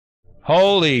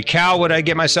Holy cow, what I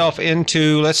get myself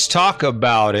into? Let's talk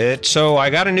about it. So I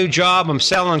got a new job. I'm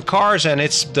selling cars, and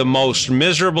it's the most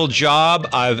miserable job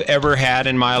I've ever had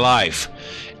in my life.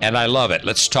 And I love it.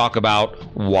 Let's talk about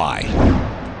why.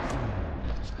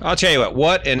 I'll tell you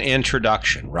what an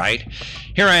introduction, right?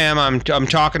 Here I am, I'm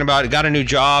talking about, got a new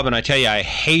job, and I tell you, I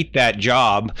hate that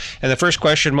job. And the first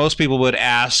question most people would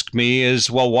ask me is,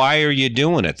 well, why are you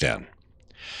doing it then?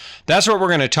 That's what we're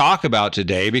going to talk about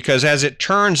today, because as it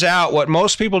turns out, what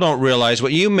most people don't realize,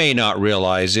 what you may not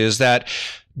realize, is that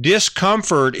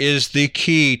discomfort is the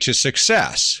key to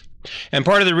success. And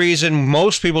part of the reason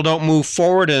most people don't move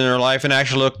forward in their life and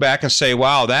actually look back and say,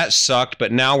 wow, that sucked,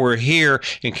 but now we're here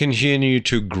and continue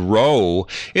to grow,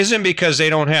 isn't because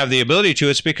they don't have the ability to.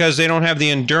 It's because they don't have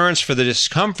the endurance for the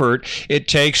discomfort it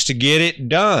takes to get it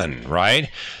done,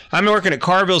 right? I'm working at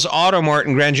Carville's Auto Mart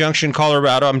in Grand Junction,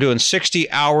 Colorado. I'm doing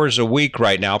 60 hours a week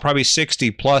right now, probably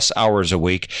 60 plus hours a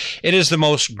week. It is the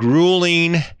most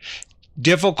grueling,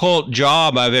 difficult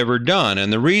job I've ever done.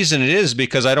 And the reason it is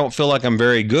because I don't feel like I'm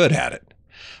very good at it.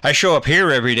 I show up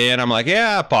here every day and I'm like,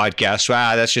 yeah, podcast,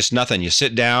 that's just nothing. You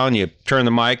sit down, you turn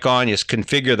the mic on, you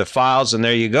configure the files, and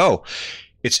there you go.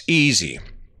 It's easy.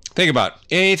 Think about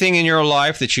anything in your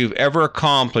life that you've ever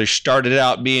accomplished started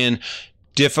out being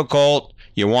difficult.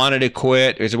 You wanted to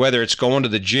quit, whether it's going to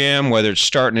the gym, whether it's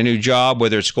starting a new job,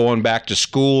 whether it's going back to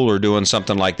school or doing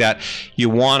something like that. You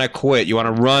want to quit. You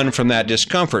want to run from that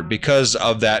discomfort because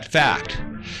of that fact.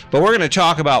 But we're going to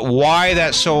talk about why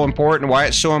that's so important, why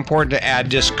it's so important to add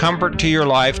discomfort to your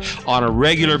life on a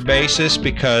regular basis,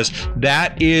 because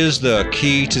that is the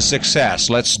key to success.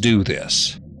 Let's do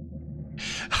this.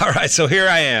 All right, so here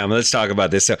I am. Let's talk about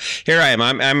this. So here I am.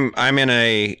 I'm in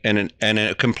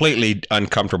a completely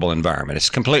uncomfortable environment. It's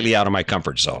completely out of my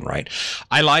comfort zone, right?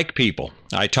 I like people.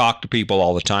 I talk to people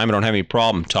all the time. I don't have any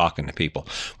problem talking to people.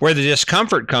 Where the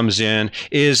discomfort comes in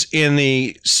is in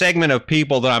the segment of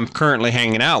people that I'm currently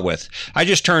hanging out with. I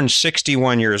just turned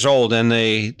 61 years old, and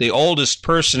the oldest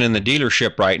person in the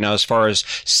dealership right now, as far as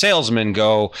salesmen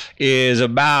go, is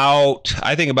about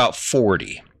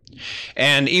 40.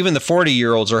 And even the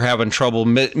 40-year-olds are having trouble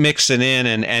mixing in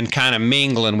and kind of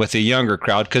mingling with the younger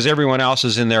crowd, because everyone else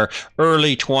is in their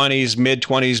early 20s,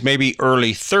 mid-20s, maybe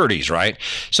early 30s, right?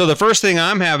 So the first thing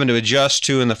I'm having to adjust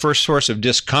to, and the first source of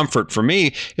discomfort for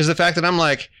me, is the fact that I'm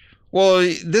like, well,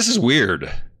 this is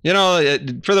weird. You know,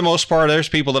 for the most part, there's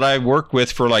people that I've worked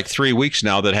with for like 3 weeks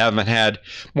now that haven't had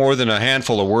more than a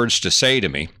handful of words to say to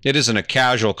me. It isn't a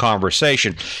casual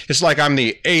conversation. It's like I'm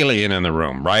the alien in the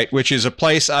room, right? Which is a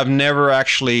place I've never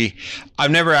actually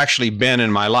been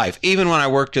in my life. Even when I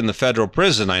worked in the federal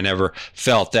prison, I never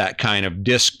felt that kind of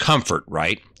discomfort,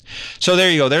 right? So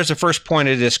there you go. There's the first point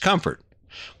of discomfort.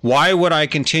 Why would I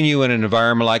continue in an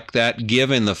environment like that,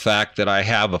 given the fact that I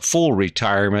have a full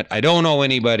retirement? I don't owe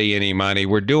anybody any money.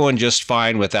 We're doing just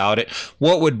fine without it.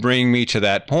 What would bring me to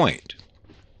that point?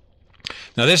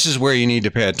 Now, this is where you need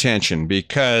to pay attention,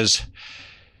 because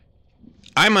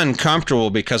I'm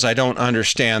uncomfortable because I don't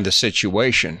understand the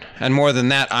situation. And more than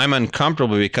that, I'm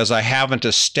uncomfortable because I haven't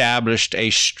established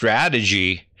a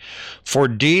strategy for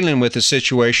dealing with the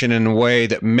situation in a way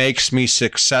that makes me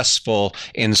successful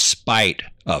in spite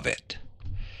of it.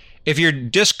 If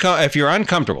you're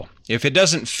uncomfortable, if it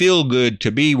doesn't feel good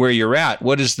to be where you're at,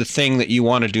 what is the thing that you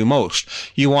want to do most?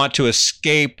 You want to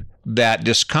escape that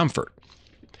discomfort.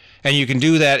 And you can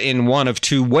do that in one of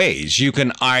two ways. You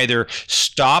can either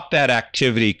stop that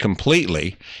activity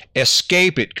completely,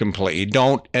 escape it completely,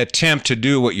 don't attempt to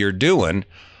do what you're doing,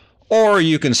 or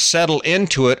you can settle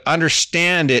into it,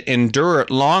 understand it, endure it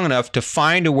long enough to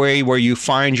find a way where you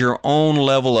find your own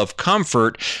level of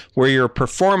comfort, where your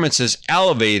performance is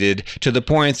elevated to the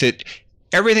point that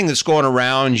everything that's going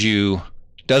around you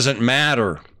doesn't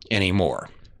matter anymore.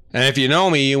 And if you know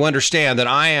me, you understand that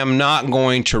I am not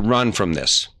going to run from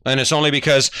this. And it's only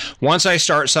because once I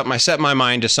start something, I set my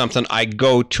mind to something, I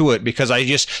go to it, because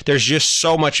there's just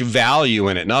so much value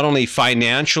in it. Not only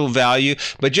financial value,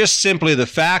 but just simply the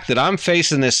fact that I'm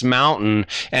facing this mountain,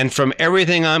 and from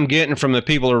everything I'm getting from the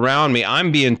people around me, I'm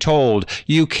being told,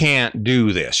 you can't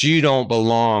do this. You don't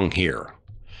belong here.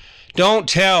 Don't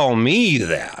tell me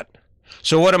that.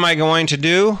 So what am I going to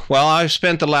do? Well, I've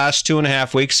spent the last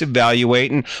 2.5 weeks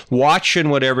evaluating,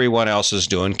 watching what everyone else is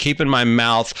doing, keeping my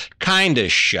mouth kind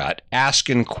of shut,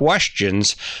 asking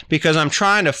questions, because I'm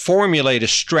trying to formulate a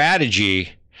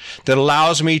strategy that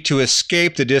allows me to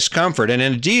escape the discomfort. And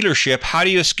in a dealership, how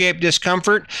do you escape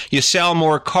discomfort? You sell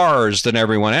more cars than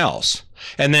everyone else.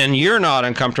 And then you're not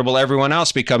uncomfortable. Everyone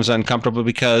else becomes uncomfortable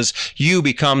because you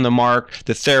become the mark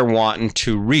that they're wanting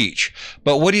to reach.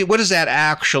 But what does that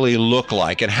actually look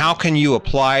like? And how can you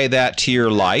apply that to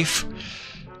your life?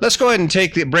 Let's go ahead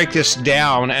and break this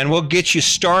down, and we'll get you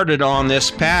started on this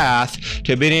path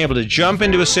to being able to jump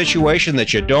into a situation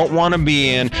that you don't want to be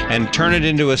in and turn it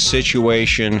into a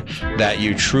situation that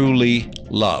you truly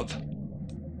love.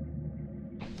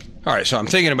 All right, so I'm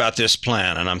thinking about this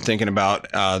plan, and I'm thinking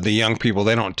about the young people.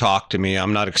 They don't talk to me.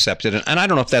 I'm not accepted. And I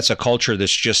don't know if that's a culture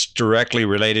that's just directly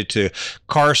related to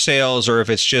car sales, or if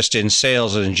it's just in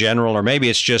sales in general, or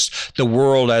maybe it's just the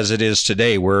world as it is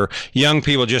today, where young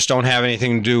people just don't have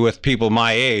anything to do with people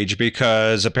my age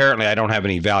because apparently I don't have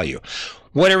any value.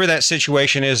 Whatever that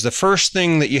situation is, the first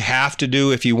thing that you have to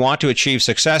do if you want to achieve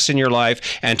success in your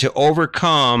life and to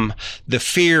overcome the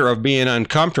fear of being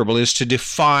uncomfortable is to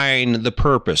define the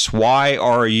purpose. Why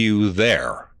are you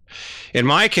there? In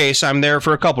my case, I'm there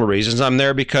for a couple of reasons. I'm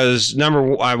there because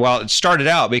it started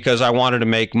out because I wanted to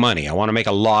make money. I want to make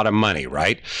a lot of money,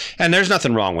 right? And there's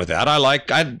nothing wrong with that.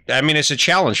 I mean, it's a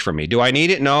challenge for me. Do I need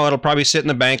it? No, it'll probably sit in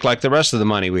the bank like the rest of the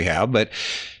money we have, but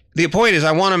the point is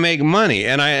I want to make money,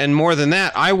 and more than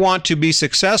that, I want to be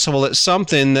successful at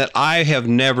something that I have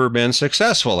never been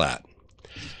successful at.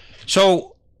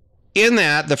 So in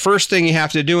that, the first thing you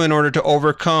have to do in order to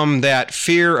overcome that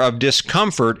fear of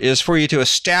discomfort is for you to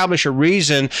establish a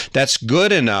reason that's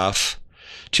good enough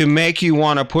to make you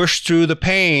want to push through the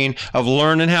pain of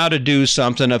learning how to do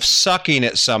something, of sucking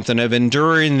at something, of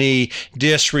enduring the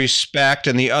disrespect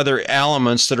and the other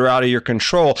elements that are out of your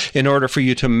control in order for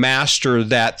you to master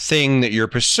that thing that you're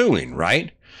pursuing,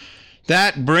 right?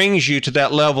 That brings you to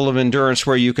that level of endurance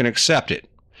where you can accept it.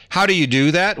 How do you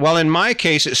do that? Well, in my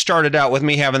case, it started out with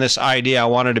me having this idea I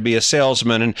wanted to be a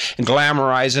salesman and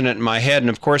glamorizing it in my head. And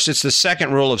of course, it's the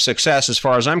second rule of success as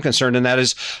far as I'm concerned, and that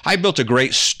is I built a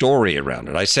great story around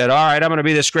it. I said, all right, I'm going to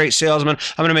be this great salesman.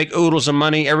 I'm going to make oodles of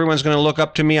money. Everyone's going to look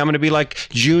up to me. I'm going to be like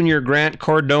Junior Grant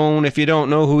Cardone. If you don't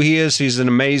know who he is, he's an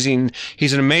amazing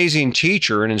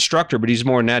teacher and instructor, but he's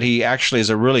more than that. He actually is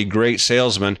a really great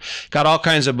salesman. Got all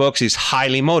kinds of books. He's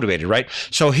highly motivated, right?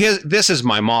 So this is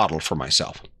my model for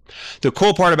myself. The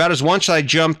cool part about it is once I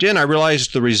jumped in, I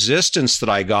realized the resistance that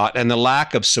I got and the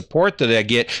lack of support that I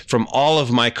get from all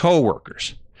of my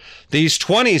coworkers. These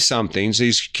 20-somethings,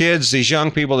 these kids, these young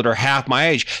people that are half my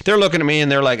age, they're looking at me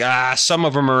and they're like, some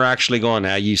of them are actually going,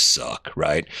 you suck,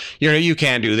 right? You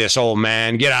can't do this, old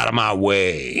man. Get out of my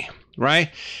way, right?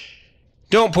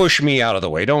 Don't push me out of the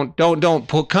way. Don't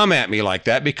come at me like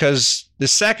that, because the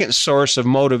second source of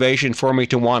motivation for me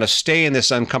to want to stay in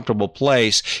this uncomfortable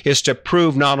place is to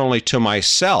prove not only to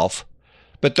myself,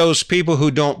 but those people who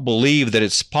don't believe that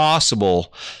it's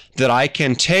possible that I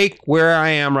can take where I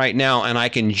am right now and I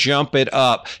can jump it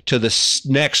up to the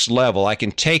next level. I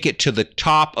can take it to the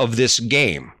top of this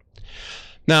game.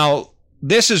 Now,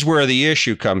 this is where the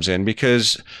issue comes in,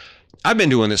 because I've been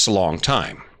doing this a long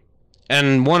time.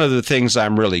 And one of the things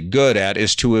I'm really good at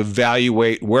is to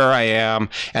evaluate where I am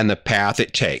and the path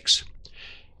it takes.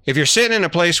 If you're sitting in a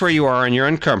place where you are and you're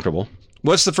uncomfortable,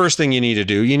 what's the first thing you need to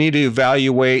do? You need to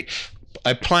evaluate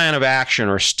a plan of action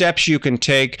or steps you can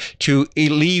take to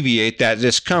alleviate that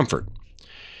discomfort.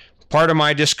 Part of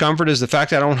my discomfort is the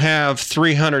fact that I don't have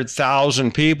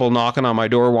 300,000 people knocking on my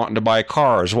door wanting to buy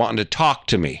cars, wanting to talk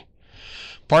to me.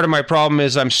 Part of my problem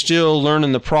is I'm still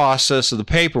learning the process of the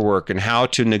paperwork and how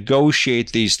to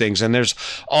negotiate these things. And there's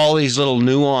all these little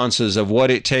nuances of what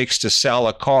it takes to sell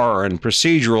a car and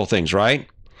procedural things, right?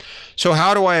 So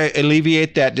how do I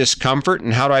alleviate that discomfort,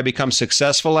 and how do I become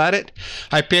successful at it?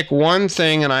 I pick one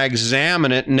thing and I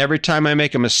examine it, and every time I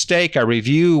make a mistake, I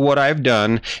review what I've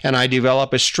done and I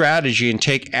develop a strategy and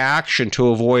take action to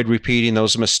avoid repeating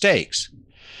those mistakes.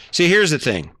 See, here's the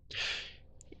thing.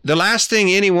 The last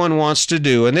thing anyone wants to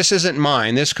do, and this isn't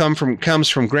mine, this comes from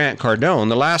Grant Cardone,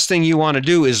 the last thing you want to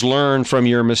do is learn from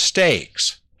your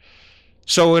mistakes.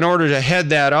 So in order to head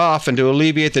that off and to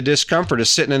alleviate the discomfort of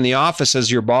sitting in the office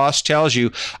as your boss tells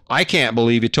you, I can't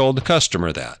believe you told the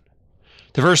customer that.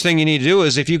 The first thing you need to do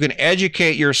is, if you can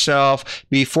educate yourself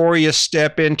before you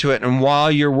step into it and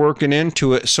while you're working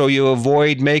into it so you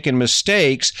avoid making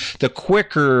mistakes, the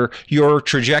quicker your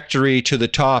trajectory to the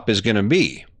top is going to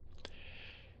be.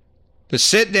 But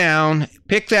sit down,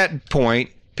 pick that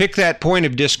point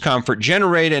of discomfort,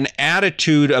 generate an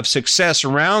attitude of success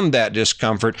around that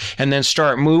discomfort, and then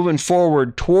start moving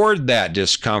forward toward that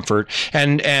discomfort.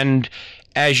 And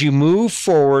as you move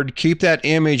forward, keep that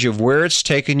image of where it's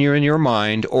taken you in your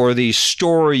mind, or the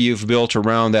story you've built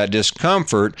around that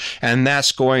discomfort, and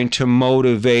that's going to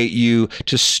motivate you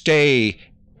to stay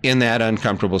in that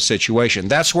uncomfortable situation.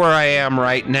 That's where I am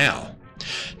right now.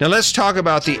 Now let's talk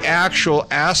about the actual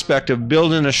aspect of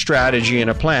building a strategy and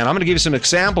a plan. I'm going to give you some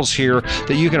examples here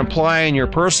that you can apply in your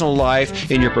personal life,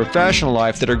 in your professional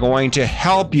life, that are going to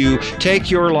help you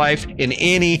take your life in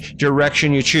any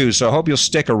direction you choose. So I hope you'll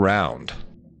stick around.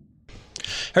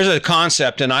 There's a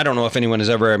concept, and I don't know if anyone has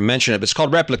ever mentioned it, but it's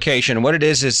called replication. And what it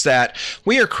is that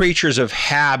we are creatures of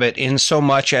habit in so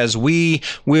much as we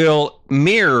will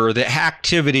mirror the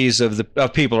activities of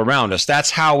people around us.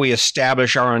 That's how we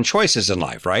establish our own choices in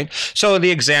life, right? So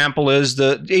the example is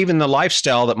even the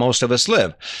lifestyle that most of us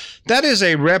live. That is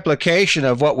a replication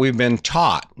of what we've been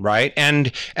taught, right?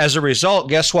 And as a result,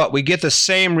 guess what? We get the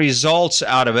same results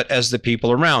out of it as the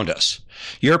people around us.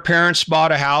 Your parents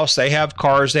bought a house, they have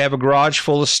cars, they have a garage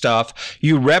full of stuff.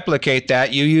 You replicate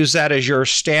that, you use that as your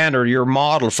standard, your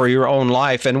model for your own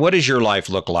life. And what does your life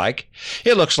look like?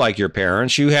 It looks like your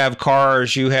parents. You have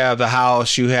cars, you have the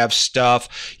house, you have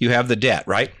stuff, you have the debt,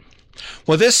 right?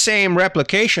 Well, this same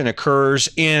replication occurs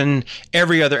in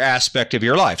every other aspect of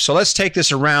your life. So let's take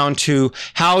this around to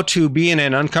how to be in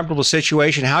an uncomfortable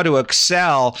situation, how to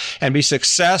excel and be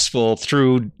successful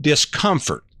through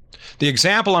discomfort. The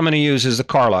example I'm going to use is the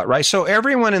car lot, right? So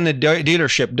everyone in the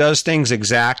dealership does things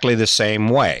exactly the same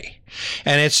way.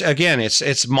 And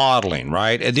it's modeling,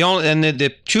 right?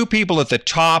 The two people at the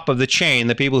top of the chain,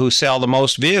 the people who sell the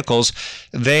most vehicles,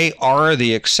 they are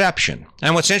the exception.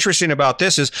 And what's interesting about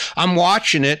this is I'm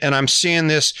watching it and I'm seeing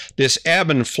this ebb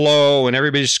and flow, and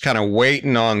everybody's kind of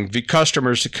waiting on the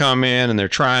customers to come in, and they're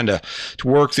trying to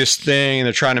work this thing, and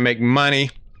they're trying to make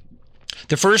money.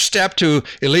 The first step to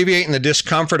alleviating the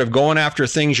discomfort of going after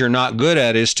things you're not good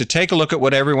at is to take a look at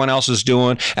what everyone else is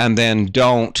doing and then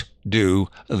don't do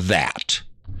that.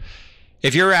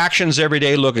 If your actions every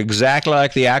day look exactly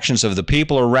like the actions of the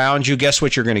people around you, guess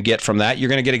what you're going to get from that? You're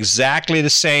going to get exactly the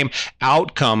same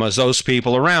outcome as those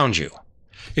people around you.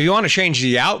 If you want to change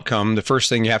the outcome, the first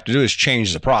thing you have to do is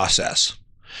change the process.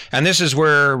 And this is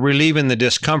where relieving the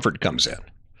discomfort comes in.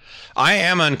 I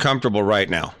am uncomfortable right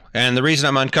now. And the reason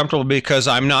I'm uncomfortable is because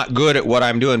I'm not good at what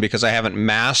I'm doing, because I haven't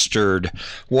mastered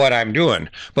what I'm doing.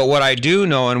 But what I do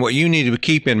know, and what you need to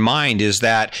keep in mind, is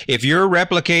that if you're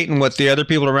replicating what the other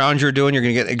people around you are doing, you're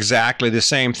going to get exactly the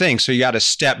same thing. So you got to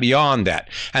step beyond that.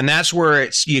 And that's where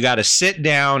you got to sit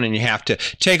down and you have to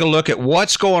take a look at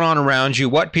what's going on around you,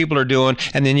 what people are doing,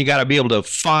 and then you got to be able to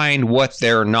find what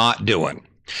they're not doing.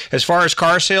 As far as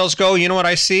car sales go, you know what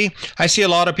I see? I see a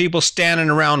lot of people standing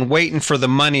around waiting for the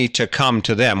money to come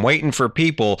to them, waiting for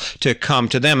people to come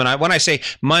to them. And when I say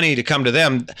money to come to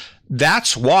them,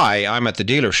 that's why I'm at the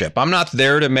dealership. I'm not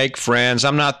there to make friends.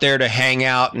 I'm not there to hang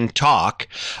out and talk.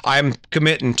 I'm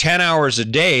committing 10 hours a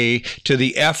day to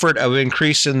the effort of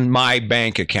increasing my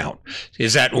bank account.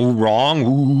 Is that wrong?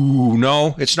 Ooh,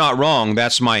 no, it's not wrong.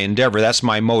 That's my endeavor. That's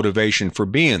my motivation for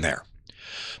being there.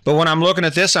 But when I'm looking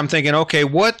at this, I'm thinking, okay,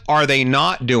 what are they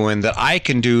not doing that I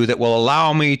can do that will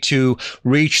allow me to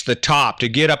reach the top, to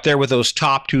get up there with those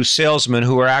top two salesmen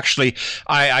who are actually,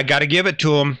 I got to give it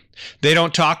to them. They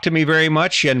don't talk to me very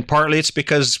much, and partly it's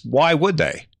because why would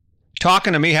they?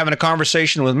 Talking to me, having a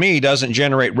conversation with me doesn't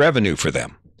generate revenue for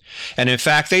them. And in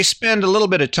fact, they spend a little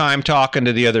bit of time talking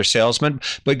to the other salesmen,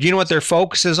 but you know what their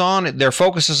focus is on? Their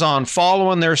focus is on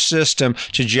following their system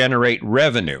to generate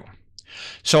revenue.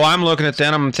 So I'm looking at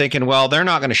them, I'm thinking, well, they're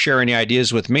not going to share any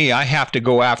ideas with me. I have to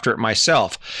go after it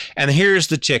myself. And here's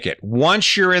the ticket.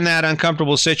 Once you're in that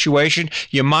uncomfortable situation,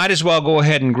 you might as well go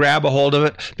ahead and grab a hold of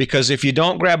it, because if you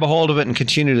don't grab a hold of it and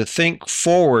continue to think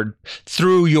forward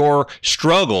through your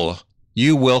struggle,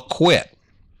 you will quit.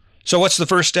 So what's the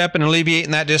first step in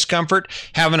alleviating that discomfort?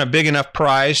 Having a big enough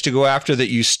prize to go after that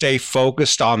you stay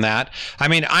focused on that. I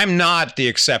mean, I'm not the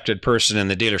accepted person in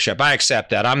the dealership. I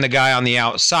accept that. I'm the guy on the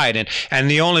outside.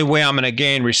 And the only way I'm going to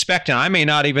gain respect, and I may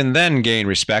not even then gain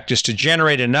respect, is to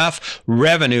generate enough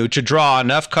revenue to draw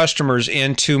enough customers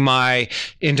into my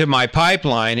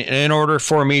pipeline in order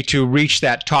for me to reach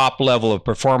that top level of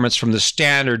performance from the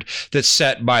standard that's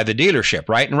set by the dealership,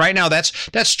 right? And right now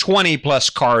that's 20 plus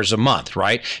cars a month,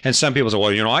 right? And some people say,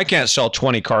 well, I can't sell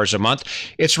 20 cars a month.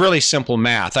 It's really simple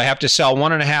math. I have to sell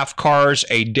 1.5 cars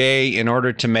a day in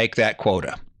order to make that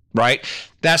quota, right?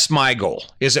 That's my goal.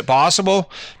 Is it possible?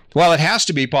 Well, it has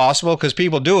to be possible because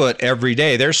people do it every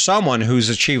day. There's someone who's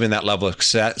achieving that level of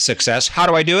success. How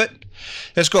do I do it?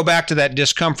 Let's go back to that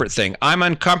discomfort thing. I'm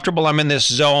uncomfortable. I'm in this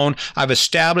zone. I've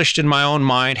established in my own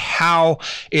mind how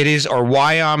it is or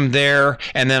why I'm there,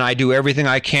 and then I do everything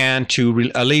I can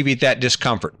to alleviate that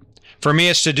discomfort. For me,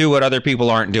 it's to do what other people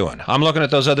aren't doing. I'm looking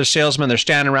at those other salesmen. They're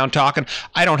standing around talking.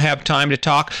 I don't have time to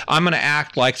talk. I'm going to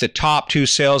act like the top two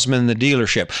salesmen in the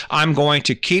dealership. I'm going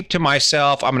to keep to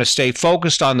myself. I'm going to stay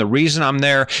focused on the reason I'm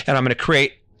there, and I'm going to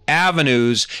create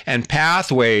avenues and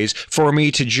pathways for me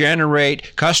to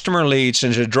generate customer leads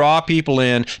and to draw people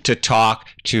in to talk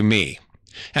to me.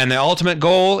 And the ultimate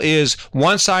goal is,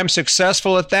 once I'm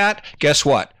successful at that, guess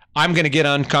what? I'm going to get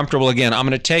uncomfortable again. I'm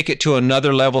going to take it to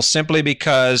another level, simply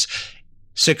because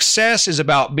success is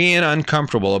about being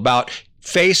uncomfortable, about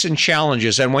facing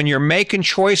challenges. And when you're making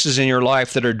choices in your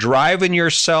life that are driving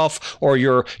yourself or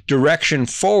your direction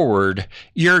forward,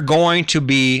 you're going to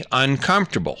be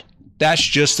uncomfortable. That's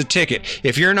just the ticket.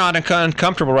 If you're not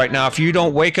uncomfortable right now, if you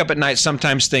don't wake up at night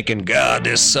sometimes thinking, God,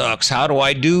 this sucks, how do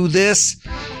I do this?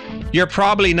 You're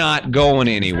probably not going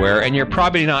anywhere, and you're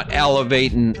probably not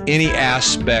elevating any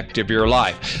aspect of your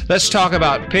life. Let's talk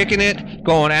about picking it,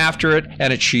 going after it,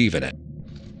 and achieving it.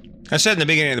 I said in the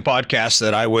beginning of the podcast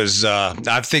that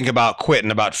I think about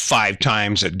quitting about 5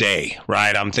 times a day,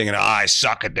 right? I'm thinking, I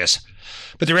suck at this.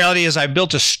 But the reality is I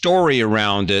built a story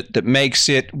around it that makes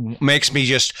me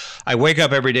just, I wake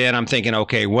up every day and I'm thinking,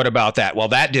 okay, what about that? Well,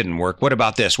 that didn't work. What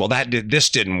about this? Well, this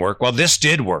didn't work. Well, this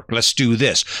did work. Let's do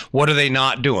this. What are they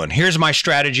not doing? Here's my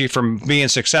strategy from being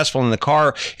successful in the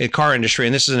car industry.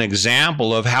 And this is an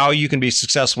example of how you can be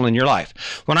successful in your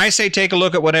life. When I say take a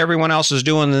look at what everyone else is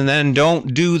doing and then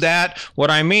don't do that, what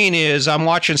I mean is I'm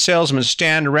watching salesmen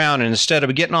stand around, and instead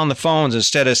of getting on the phones,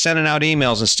 instead of sending out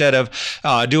emails, instead of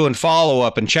doing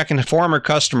follow-up and checking former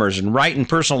customers and writing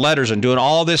personal letters and doing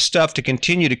all this stuff to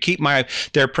continue to keep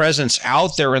their presence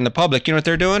out there in the public, you know what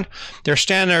they're doing? They're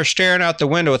standing there staring out the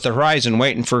window at the horizon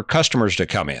waiting for customers to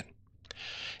come in.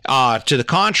 To the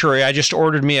contrary, I just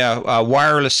ordered me a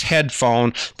wireless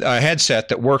headset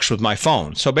that works with my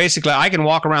phone. So basically, I can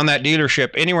walk around that dealership,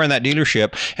 anywhere in that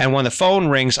dealership, and when the phone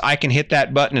rings, I can hit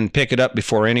that button and pick it up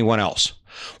before anyone else.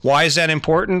 Why is that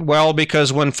important? Well,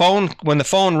 because when the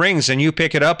phone rings and you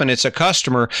pick it up and it's a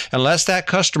customer, unless that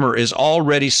customer is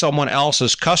already someone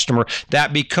else's customer,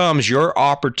 that becomes your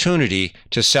opportunity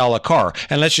to sell a car.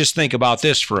 And let's just think about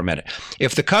this for a minute.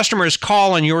 If the customer is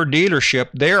calling your dealership,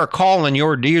 they are calling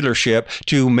your dealership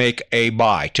to make a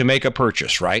buy, to make a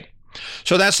purchase, right?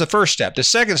 So that's the first step. The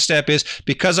second step is,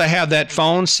 because I have that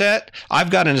phone set, I've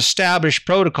got an established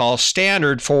protocol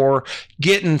standard for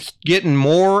getting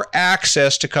more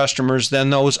access to customers than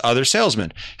those other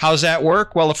salesmen. How's that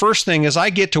work? Well, the first thing is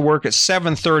I get to work at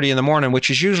 7:30 in the morning, which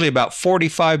is usually about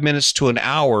 45 minutes to an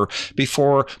hour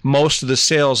before most of the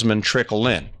salesmen trickle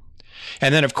in.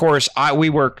 And then, of course, we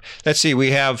work,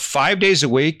 we have 5 days a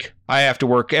week. I have to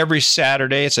work every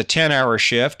Saturday. It's a 10-hour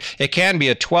shift. It can be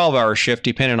a 12-hour shift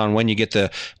depending on when you get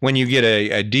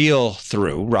a deal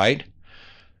through, right?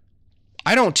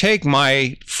 I don't take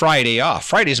my Friday off.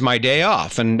 Friday's my day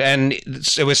off. And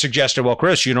it was suggested, well,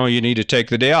 Chris, you need to take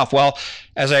the day off. Well,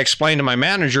 as I explained to my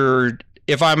manager,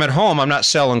 if I'm at home, I'm not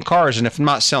selling cars. And if I'm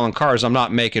not selling cars, I'm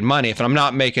not making money. If I'm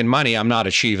not making money, I'm not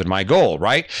achieving my goal,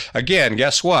 right? Again,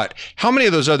 guess what? How many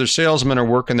of those other salesmen are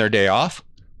working their day off?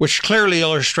 Which clearly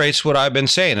illustrates what I've been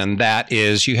saying, and that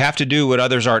is you have to do what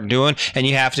others aren't doing, and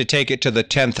you have to take it to the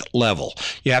 10th level.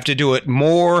 You have to do it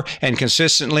more and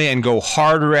consistently and go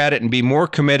harder at it and be more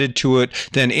committed to it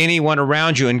than anyone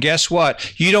around you. And guess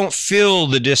what? You don't feel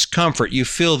the discomfort. You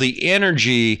feel the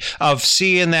energy of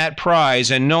seeing that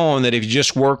prize and knowing that if you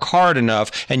just work hard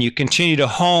enough and you continue to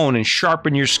hone and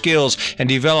sharpen your skills and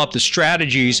develop the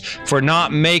strategies for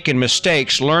not making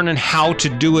mistakes, learning how to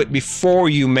do it before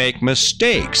you make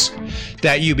mistakes,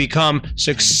 that you become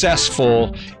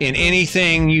successful in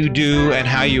anything you do and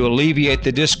how you alleviate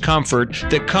the discomfort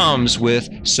that comes with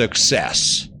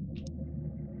success.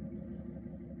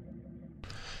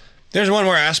 There's one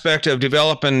more aspect of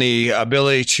developing the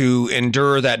ability to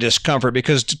endure that discomfort,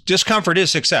 because discomfort is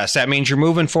success. That means you're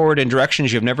moving forward in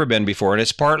directions you've never been before, and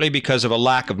it's partly because of a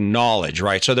lack of knowledge,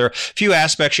 right? So there are a few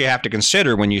aspects you have to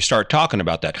consider when you start talking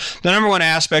about that. The number one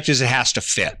aspect is it has to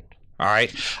fit. All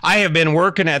right. I have been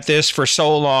working at this for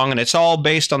so long, and it's all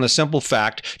based on the simple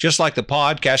fact, just like the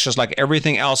podcast, just like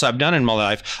everything else I've done in my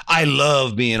life, I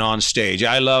love being on stage.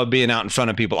 I love being out in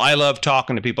front of people. I love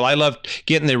talking to people. I love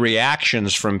getting the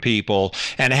reactions from people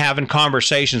and having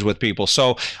conversations with people.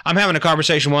 So I'm having a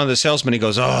conversation with one of the salesmen. He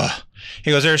goes,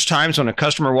 there's times when a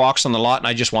customer walks on the lot and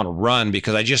I just want to run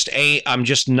because I'm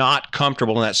just not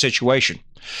comfortable in that situation.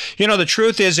 The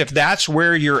truth is, if that's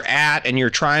where you're at and you're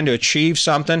trying to achieve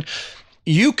something,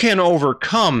 you can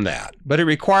overcome that, but it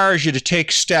requires you to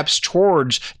take steps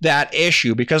towards that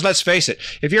issue. Because let's face it,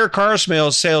 if you're a car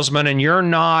salesman and you're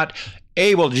not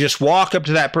able to just walk up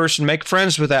to that person, make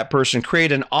friends with that person,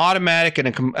 create an automatic and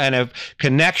a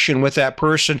connection with that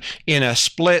person in a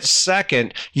split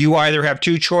second, you either have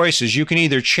two choices. You can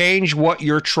either change what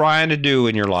you're trying to do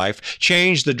in your life,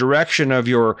 change the direction of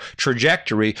your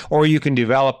trajectory, or you can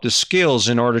develop the skills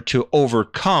in order to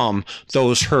overcome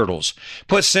those hurdles.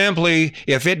 Put simply,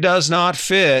 if it does not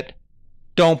fit,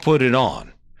 don't put it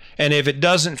on. And if it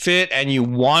doesn't fit and you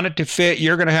want it to fit,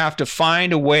 you're going to have to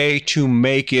find a way to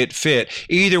make it fit.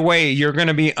 Either way, you're going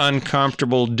to be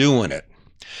uncomfortable doing it.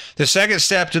 The second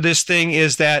step to this thing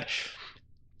is that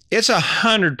it's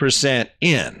 100%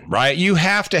 in, right? You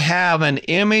have to have an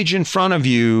image in front of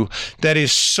you that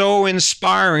is so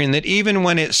inspiring that even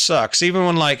when it sucks, even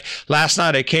when, like last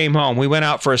night I came home, we went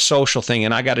out for a social thing,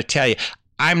 and I got to tell you,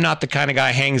 I'm not the kind of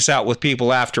guy who hangs out with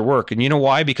people after work. And you know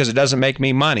why? Because it doesn't make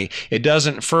me money. It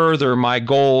doesn't further my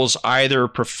goals either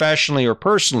professionally or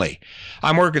personally.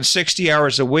 I'm working 60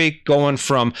 hours a week, going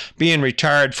from being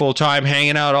retired full-time,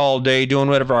 hanging out all day, doing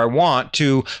whatever I want,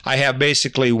 to I have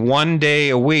basically 1 day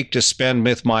a week to spend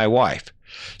with my wife.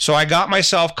 So I got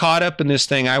myself caught up in this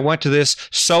thing. I went to this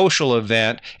social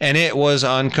event, and it was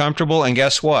uncomfortable. And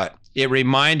guess what? It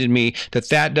reminded me that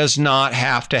that does not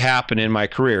have to happen in my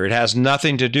career. It has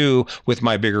nothing to do with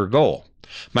my bigger goal.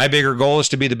 My bigger goal is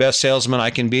to be the best salesman I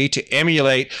can be, to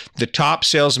emulate the top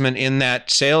salesman in that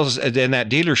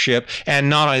dealership, and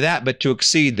not only that, but to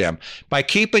exceed them. By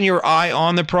keeping your eye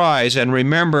on the prize and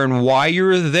remembering why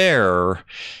you're there,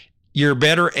 you're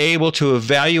better able to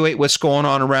evaluate what's going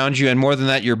on around you, and more than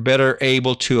that, you're better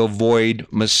able to avoid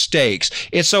mistakes.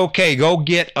 It's okay. Go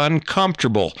get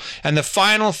uncomfortable. And the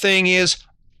final thing is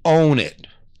own it.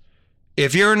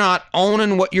 If you're not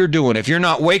owning what you're doing, if you're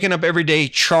not waking up every day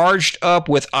charged up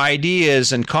with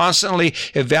ideas and constantly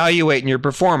evaluating your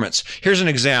performance. Here's an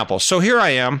example. So here I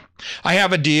am. I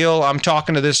have a deal. I'm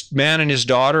talking to this man and his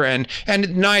daughter, and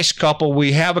nice couple.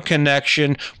 We have a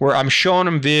connection where I'm showing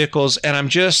them vehicles, and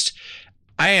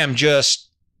I am just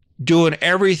doing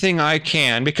everything I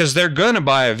can, because they're going to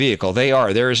buy a vehicle. They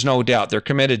are. There is no doubt. They're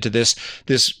committed to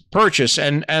this purchase.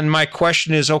 And my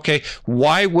question is, okay,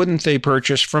 why wouldn't they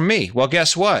purchase from me? Well,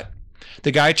 guess what?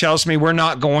 The guy tells me we're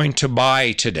not going to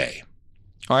buy today.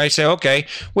 I say, okay,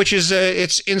 which is,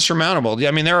 it's insurmountable.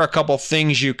 I mean, there are a couple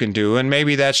things you can do, and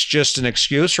maybe that's just an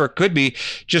excuse, or it could be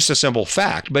just a simple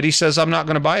fact. But he says, I'm not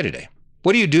going to buy today.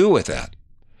 What do you do with that?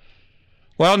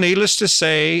 Well, needless to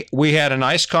say, we had a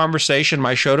nice conversation.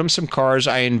 I showed them some cars.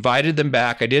 I invited them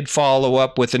back. I did follow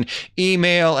up with an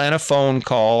email and a phone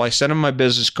call. I sent them my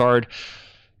business card.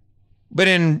 But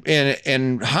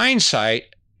in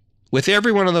hindsight, with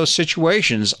every one of those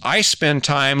situations, I spend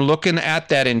time looking at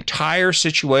that entire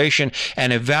situation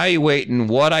and evaluating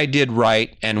what I did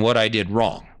right and what I did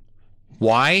wrong.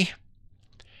 Why?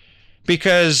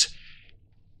 Because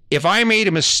if I made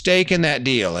a mistake in that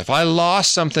deal, if I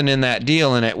lost something in that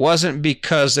deal, and it wasn't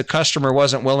because the customer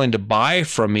wasn't willing to buy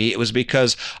from me, it was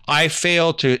because I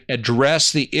failed to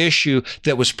address the issue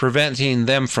that was preventing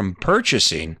them from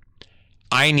purchasing,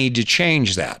 I need to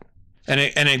change that.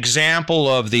 An example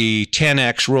of the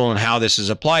 10X rule and how this is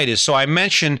applied is, so I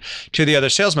mentioned to the other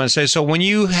salesman, I say, so when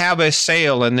you have a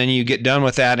sale and then you get done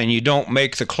with that and you don't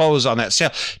make the close on that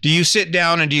sale, do you sit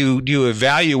down and do you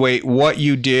evaluate what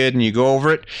you did and you go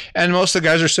over it? And most of the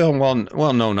guys are saying,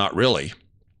 well, no, not really.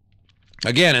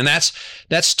 Again, and that's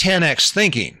 10X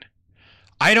thinking.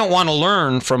 I don't want to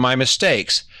learn from my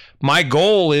mistakes. My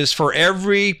goal is for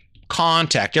every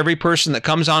person that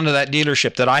comes onto that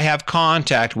dealership that I have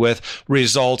contact with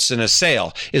results in a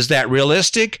sale. Is that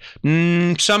realistic?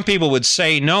 Some people would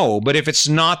say no, but if it's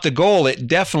not the goal, it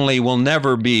definitely will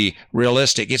never be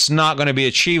realistic. It's not going to be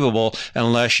achievable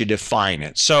unless you define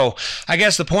it. So I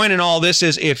guess the point in all this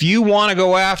is, if you want to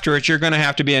go after it, you're going to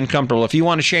have to be uncomfortable. If you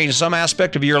want to change some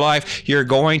aspect of your life, you're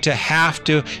going to have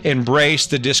to embrace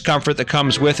the discomfort that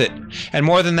comes with it. And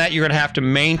more than that, you're going to have to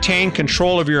maintain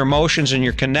control of your emotions and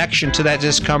your connection to that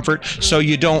discomfort, so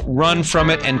you don't run from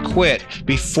it and quit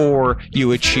before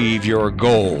you achieve your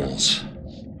goals.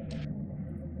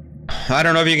 I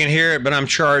don't know if you can hear it, but I'm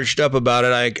charged up about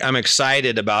it. I'm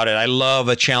excited about it. I love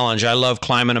a challenge. I love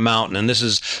climbing a mountain, and this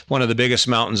is one of the biggest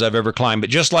mountains I've ever climbed. But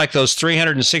just like those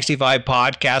 365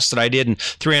 podcasts that I did in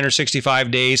 365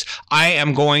 days, I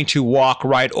am going to walk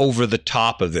right over the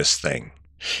top of this thing.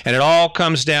 And it all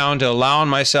comes down to allowing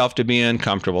myself to be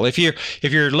uncomfortable. If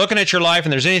you're looking at your life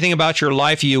and there's anything about your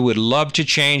life you would love to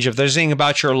change, if there's anything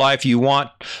about your life you want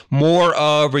more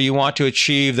of or you want to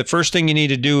achieve, the first thing you need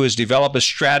to do is develop a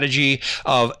strategy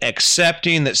of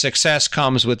accepting that success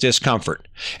comes with discomfort.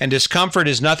 And discomfort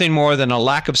is nothing more than a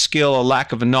lack of skill, a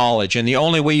lack of knowledge. And the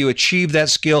only way you achieve that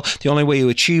skill, the only way you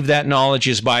achieve that knowledge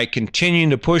is by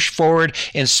continuing to push forward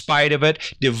in spite of it,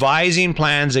 devising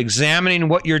plans, examining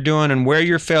what you're doing and where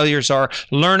your failures are,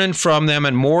 learning from them,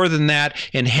 and more than that,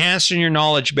 enhancing your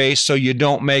knowledge base so you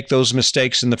don't make those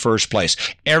mistakes in the first place.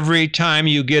 Every time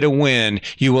you get a win,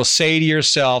 you will say to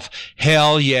yourself,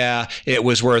 hell yeah, it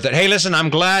was worth it. Hey, listen, I'm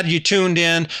glad you tuned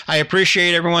in. I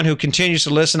appreciate everyone who continues to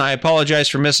listen. I apologize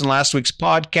for missing last week's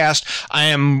podcast. I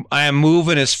am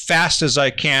moving as fast as I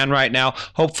can right now.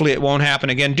 Hopefully it won't happen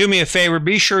again. Do me a favor,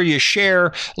 be sure you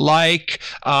share, like.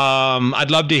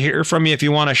 I'd love to hear from you. If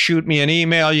you want to shoot me an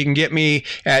email, you can get me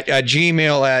at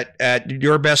Gmail at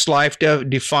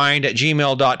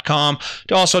yourbestlifedefined@gmail.com.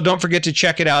 Also, don't forget to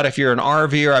check it out if you're an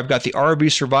RVer. I've got the RV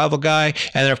Survival Guide,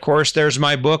 and then of course there's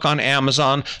my book on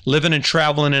Amazon, Living and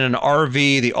Traveling in an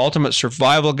RV, The Ultimate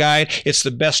Survival Guide. It's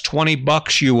the best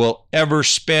 $20 you will ever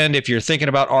spend if you're thinking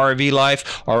about RV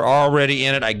life or already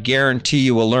in it. I guarantee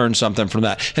you will learn something from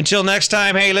that. Until next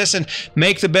time, hey, listen,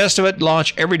 make the best of it.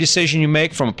 Launch every decision you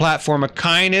make from a platform of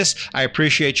kindness. I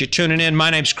appreciate you tuning in. My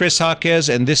name's Chris Jaquez,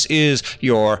 and this is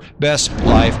Your Best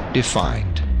Life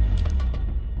Defined.